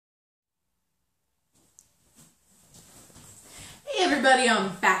everybody,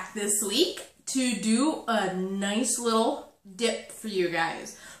 I'm back this week to do a nice little dip for you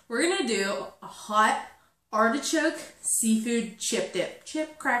guys. We're gonna do a hot artichoke seafood chip dip.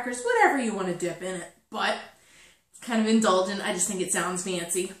 Chip, crackers, whatever you want to dip in it, but it's kind of indulgent. I just think it sounds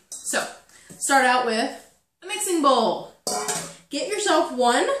fancy. So, start out with a mixing bowl. Get yourself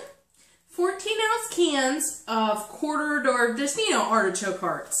one 14-ounce cans of quartered or just, artichoke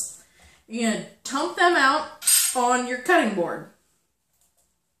hearts. You're gonna dump them out on your cutting board.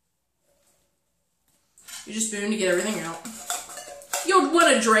 Use your spoon to get everything out. You'll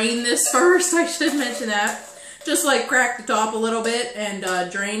want to drain this first, I should mention that. Just like crack the top a little bit and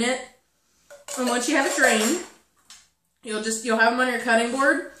drain it. And once you have it drained, you'll have them on your cutting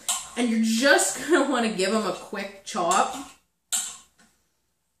board, and you're just going to want to give them a quick chop.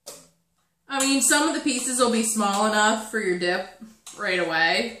 I mean, some of the pieces will be small enough for your dip right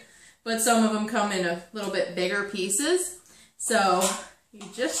away, but some of them come in a little bit bigger pieces. So you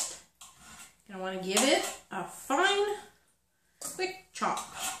just gonna want to give it a fine, quick chop.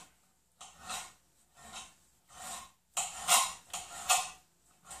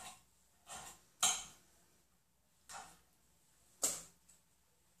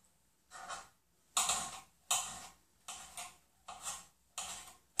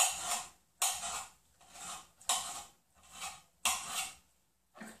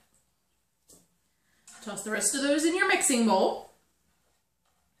 Toss the rest of those in your mixing bowl.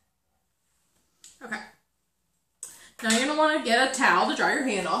 Okay. Now you're going to want to get a towel to dry your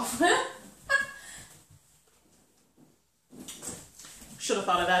hand off. Should have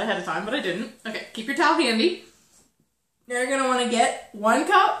thought of that ahead of time, but I didn't. Okay, keep your towel handy. Now you're going to want to get 1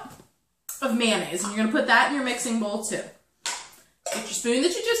 cup of mayonnaise, and you're going to put that in your mixing bowl too. Get your spoon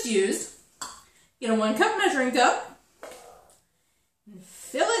that you just used. Get a 1 cup measuring cup. And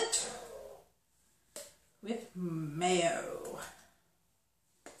fill it with mayo.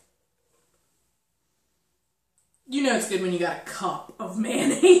 You know it's good when you got a cup of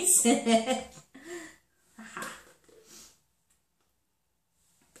mayonnaise in it.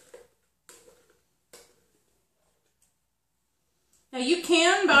 Now you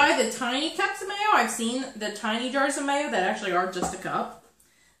can buy the tiny cups of mayo. I've seen the tiny jars of mayo that actually are just a cup.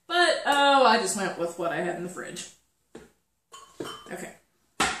 But, oh, I just went with what I had in the fridge. Okay.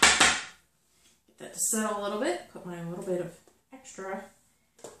 Get that to settle a little bit. Put my little bit of extra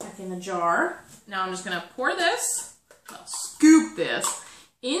back in the jar. Now I'm just going to pour this, I'll scoop this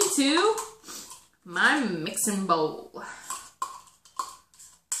into my mixing bowl.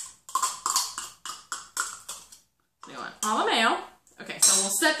 So you want all the mayo. Okay, so we'll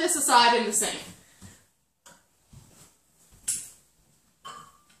set this aside in the sink.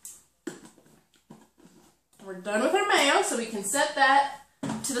 We're done with our mayo, so we can set that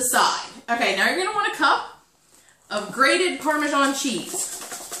to the side. Okay, now you're going to want a cup of grated Parmesan cheese.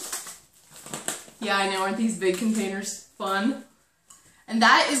 Yeah, I know, aren't these big containers fun? And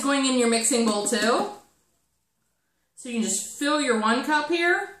that is going in your mixing bowl too. So you can just fill your 1 cup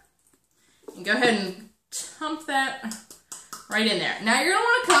here and go ahead and dump that right in there. Now you're going to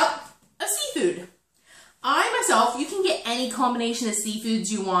want a cup of seafood. Myself, you can get any combination of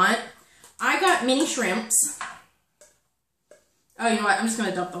seafoods you want. I got mini shrimps. Oh, you know what? I'm just going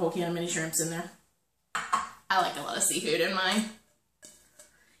to dump the whole can of mini shrimps in there. I like a lot of seafood in mine.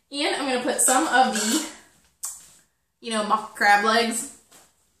 And I'm going to put some of the, mock crab legs.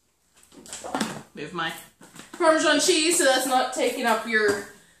 Move my Parmesan cheese so that's not taking up your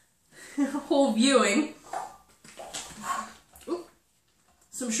whole viewing. Ooh.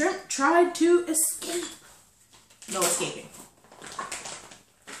 Some shrimp tried to escape. No escaping.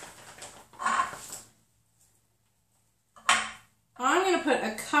 I'm going to put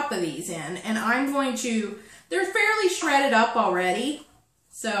a cup of these in, and I'm going to, they're fairly shredded up already.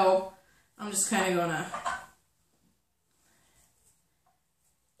 So, I'm just kind of going to,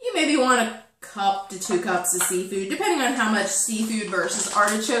 you maybe want a cup to 2 cups of seafood, depending on how much seafood versus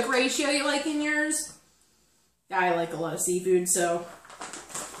artichoke ratio you like in yours. I like a lot of seafood, so.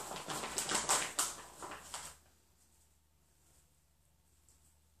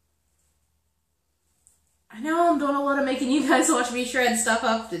 I know I'm doing a lot of making you guys watch me shred stuff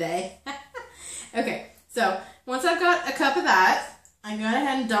up today. Okay, so once I've got a cup of that, I'm going to go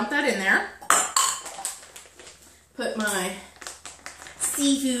ahead and dump that in there. Put my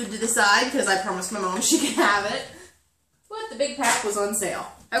seafood to the side because I promised my mom she could have it. But the big pack was on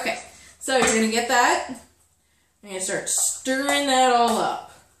sale. Okay, so you're going to get that. I'm going to start stirring that all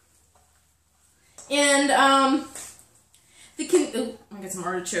up. And, I got some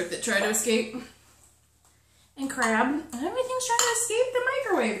artichoke that tried to escape. And crab. Everything's trying to escape the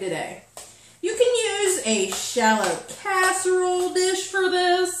microwave today. You can use a shallow cast casserole dish for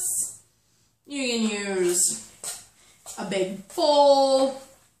this. You can use a big bowl.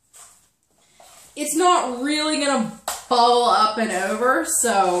 It's not really going to bubble up and over,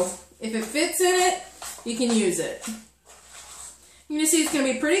 so if it fits in it, you can use it. You're going to see it's going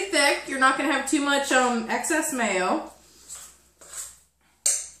to be pretty thick. You're not going to have too much excess mayo.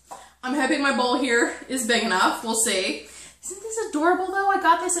 I'm hoping my bowl here is big enough. We'll see. Isn't this adorable, though? I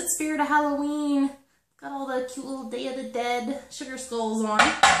got this at Spirit of Halloween. Got all the cute little Day of the Dead sugar skulls on.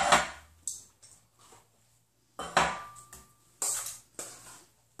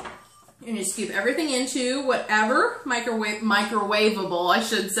 And just scoop everything into whatever microwavable, I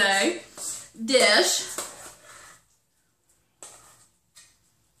should say, dish.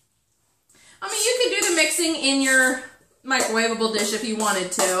 I mean, you could do the mixing in your microwavable dish if you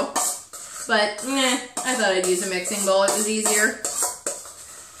wanted to, but I thought I'd use a mixing bowl. It was easier.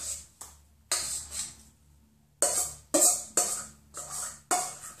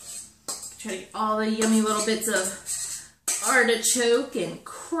 Try to get all the yummy little bits of artichoke and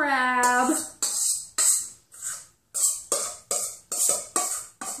crab and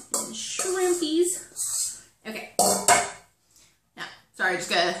shrimpies. Okay. Now, sorry, I just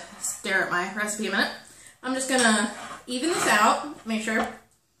gotta stare at my recipe a minute. I'm just gonna even this out, make sure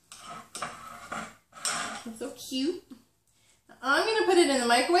it's so cute. I'm gonna put it in the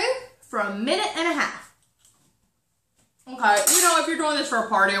microwave for 1.5 minutes. Okay, you know, if you're doing this for a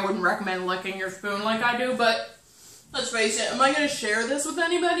party, I wouldn't recommend licking your spoon like I do, but let's face it, am I gonna share this with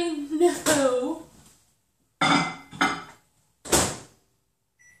anybody? No.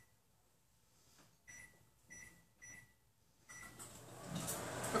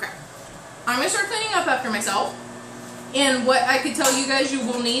 Okay, I'm gonna start cleaning up after myself. And what I could tell you guys you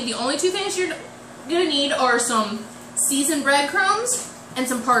will need, the only 2 things you're gonna need are some seasoned breadcrumbs and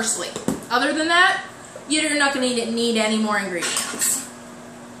some parsley. Other than that, you're not gonna need any more ingredients.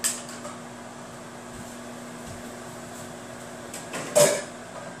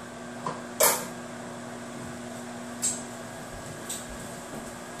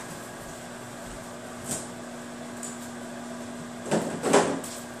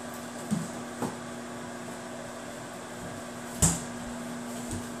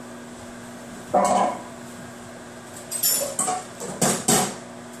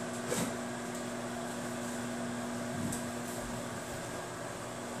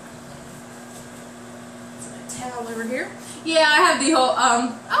 Towel over here. Yeah, I have the whole,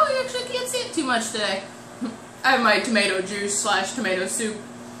 oh, you actually can't see it too much today. I have my tomato juice / tomato soup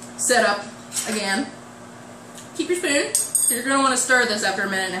set up again. Keep your spoon. You're going to want to stir this after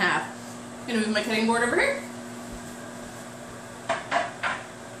 1.5 minutes. I'm going to move my cutting board over here.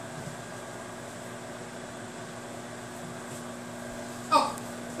 Oh,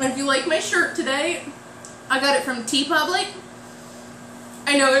 and if you like my shirt today, I got it from TeePublic.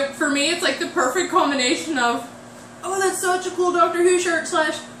 I know, for me, it's like the perfect combination of, oh, that's such a cool Doctor Who shirt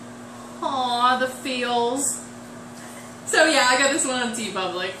 / aw, the feels. So yeah, I got this one on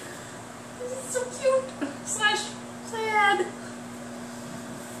TeePublic. This is so cute / sad.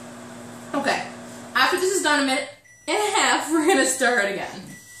 Okay, after this is done 1.5 minutes, we're gonna stir it again.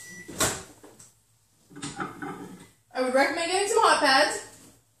 I would recommend getting some hot pads.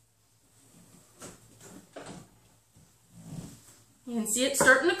 You can see it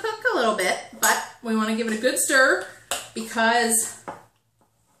starting to cook a little bit, but we want to give it a good stir because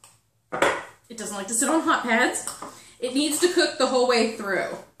it doesn't like to sit on hot pads. It needs to cook the whole way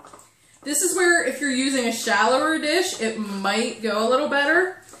through. This is where, if you're using a shallower dish, it might go a little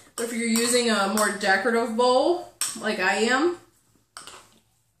better. But if you're using a more decorative bowl, like I am,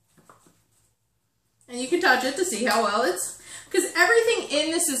 and you can touch it to see how well it's, because everything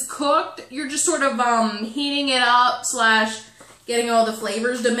in this is cooked, you're just sort of heating it up / getting all the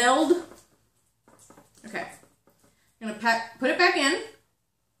flavors to meld. Okay. I'm going to put it back in.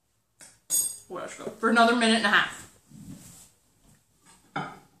 Let's go for another 1.5 minutes.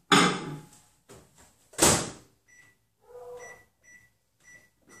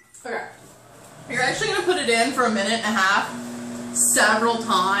 Okay. You're actually going to put it in for 1.5 minutes several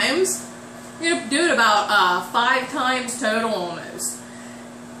times. You're going to do it about 5 times total almost.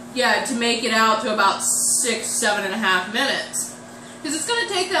 Yeah, to make it out to about 6, 7.5 minutes. Because it's going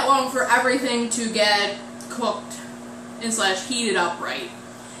to take that long for everything to get cooked and / heated up right.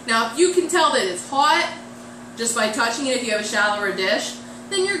 Now, if you can tell that it's hot just by touching it, if you have a shallower dish,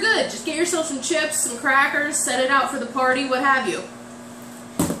 then you're good. Just get yourself some chips, some crackers, set it out for the party, what have you.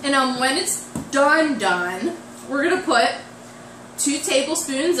 And when it's done, we're going to put 2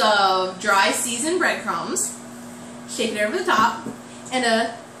 tablespoons of dry seasoned breadcrumbs, shake it over the top, and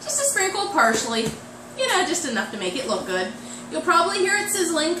just a sprinkle of parsley. You know, just enough to make it look good. You'll probably hear it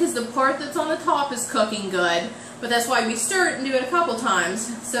sizzling because the part that's on the top is cooking good, but that's why we stir it and do it a couple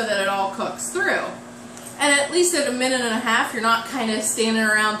times so that it all cooks through. And at least at a minute and a half, you're not kind of standing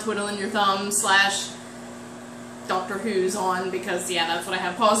around twiddling your thumbs / Doctor Who's on, because yeah, that's what I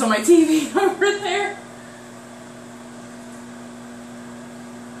have paused on my TV over there.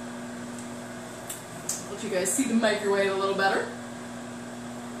 Let you guys see the microwave a little better.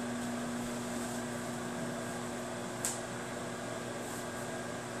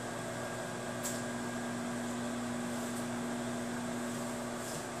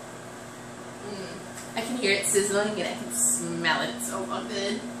 I can hear it sizzling and I can smell it. It's so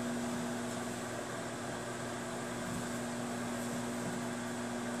good.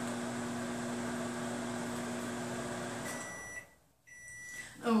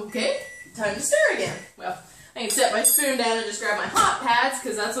 Okay, time to stir again. Well, I can set my spoon down and just grab my hot pads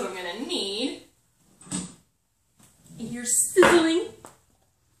because that's what I'm going to need. You hear sizzling.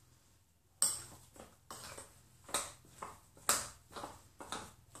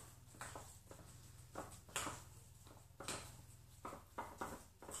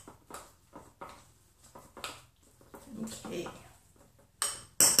 Okay.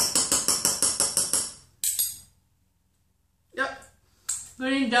 Yep.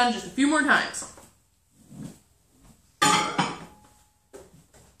 Putting it done just a few more times.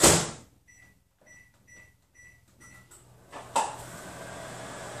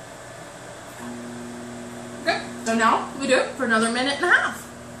 Okay, so now we do it for another minute and a half.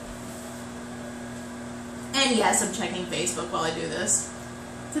 And yes, I'm checking Facebook while I do this.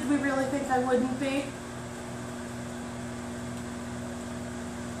 Did we really think I wouldn't be?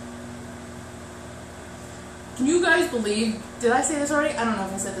 Can you guys believe, did I say this already? I don't know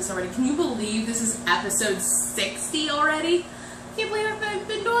if I said this already. Can you believe this is episode 60 already? I can't believe I've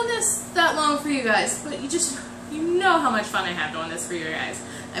been doing this that long for you guys. But you know how much fun I have doing this for you guys.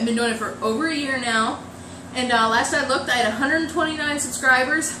 I've been doing it for over a year now. And last I looked, I had 129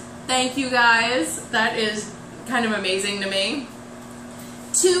 subscribers. Thank you guys. That is kind of amazing to me.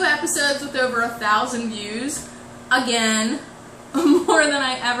 2 episodes with over 1,000 views. Again. More than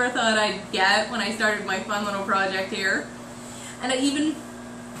I ever thought I'd get when I started my fun little project here. And I even,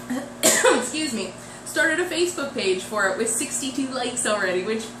 excuse me, started a Facebook page for it with 62 likes already,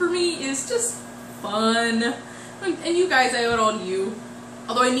 which for me is just fun. And you guys, I owe it all to you.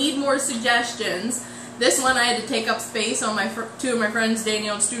 Although I need more suggestions. This one I had to take up space on my 2 of my friends,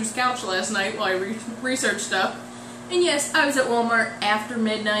 Danielle and Stu's couch last night while I researched stuff. And yes, I was at Walmart after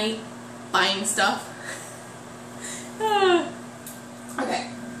midnight buying stuff.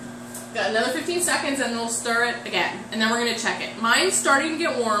 Okay, got another 15 seconds and we'll stir it again, and then we're going to check it. Mine's starting to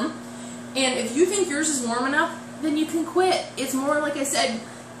get warm, and if you think yours is warm enough, then you can quit. It's more, like I said,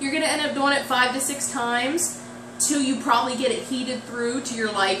 you're going to end up doing it 5 to 6 times till you probably get it heated through to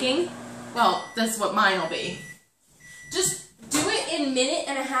your liking. Well, that's what mine will be. Just do it in minute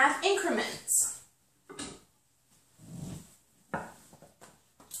and a half increments.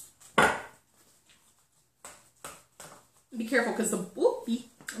 Be careful because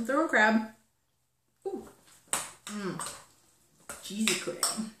I'm throwing crab. Ooh. Cheesy crab.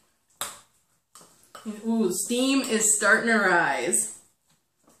 And ooh, the steam is starting to rise.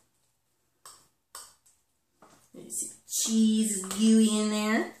 You see the cheese is gooey in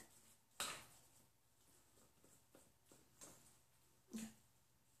there.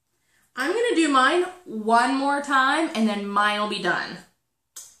 I'm going to do mine one more time and then mine will be done.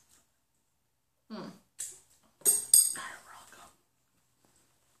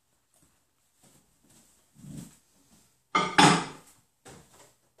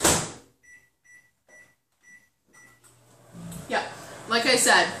 Yeah, like I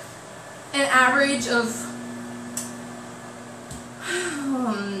said, an average of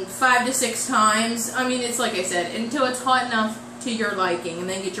 5 to 6 times. I mean, it's like I said, until it's hot enough to your liking, and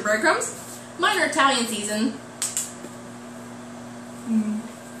then get your breadcrumbs. Mine are Italian seasoned,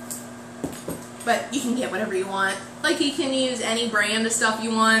 but you can get whatever you want. Like, you can use any brand of stuff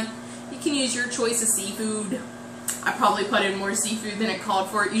you want. You can use your choice of seafood. I probably put in more seafood than it called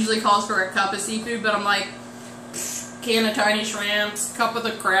for. It usually calls for a cup of seafood, but I'm like, can of tiny shrimps, cup of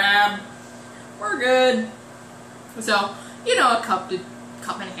the crab, we're good. So, you know, a cup and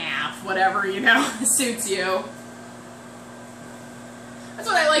a half, whatever, you know, suits you. That's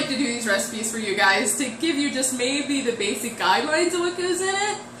what I like to do these recipes for you guys, to give you just maybe the basic guidelines of what goes in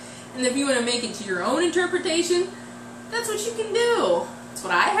it. And if you want to make it to your own interpretation, that's what you can do. That's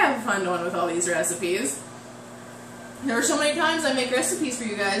what I have fun doing with all these recipes. There are so many times I make recipes for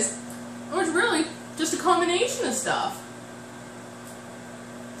you guys, or it's really just a combination of stuff.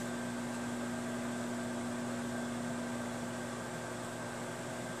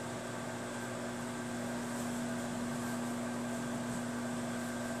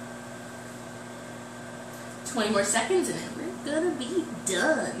 20 more seconds and then we're gonna be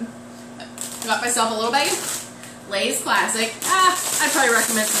done. Got myself a little bag of Lay's Classic. I'd probably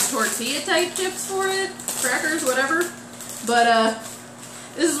recommend some tortilla type chips for it. Crackers, whatever. But,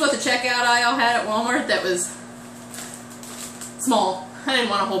 this is what the checkout aisle had at Walmart that was small. I didn't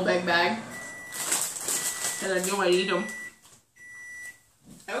want a whole big bag. Because I knew I'd eat them.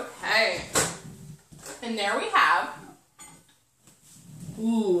 Okay. And there we have,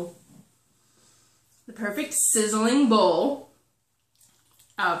 ooh, the perfect sizzling bowl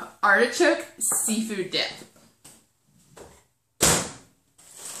of artichoke seafood dip.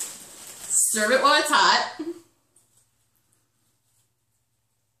 Serve it while it's hot.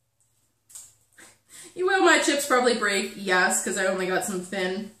 Will my chips probably break? Yes, because I only got some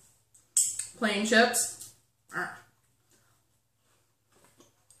thin, plain chips.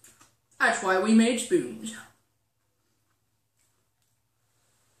 That's why we made spoons.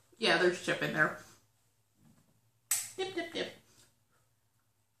 Yeah, there's chip in there. Dip, dip, dip.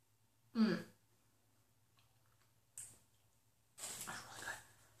 Mmm. That's really good.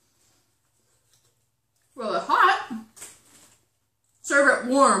 Really hot. Serve it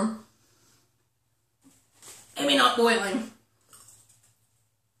warm. Maybe not boiling.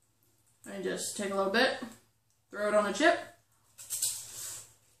 And just take a little bit, throw it on a chip.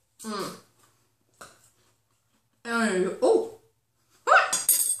 Mmm. And oh, I got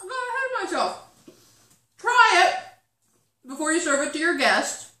ahead of myself. Try it before you serve it to your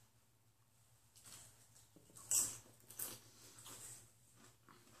guest.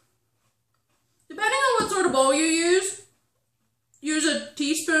 Depending on what sort of bowl you use a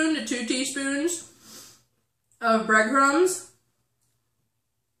teaspoon to 2 teaspoons of breadcrumbs.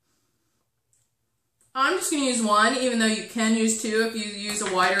 I'm just going to use 1, even though you can use 2 if you use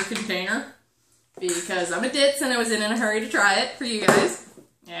a wider container. Because I'm a ditz and I was in a hurry to try it for you guys.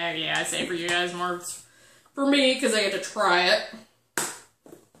 Yeah, I say for you guys more for me because I get to try it.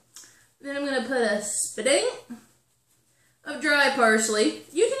 Then I'm going to put a spitting of dry parsley.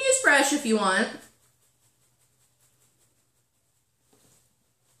 You can use fresh if you want.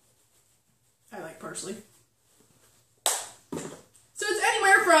 I like parsley. So it's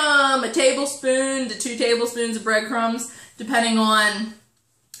anywhere from a tablespoon to 2 tablespoons of breadcrumbs, depending on,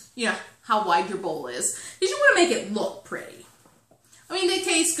 you know, how wide your bowl is. Because you want to make it look pretty. I mean, they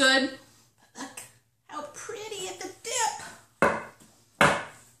taste good. Look how pretty at the dip.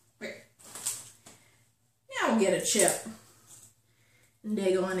 Okay. Now we'll get a chip and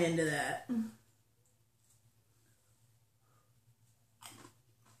dig on into that.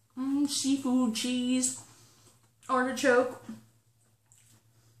 Seafood, cheese, artichoke.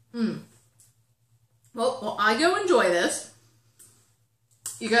 Well, I go enjoy this.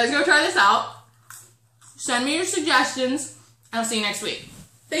 You guys go try this out. Send me your suggestions. I'll see you next week.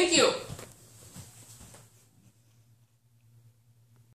 Thank you.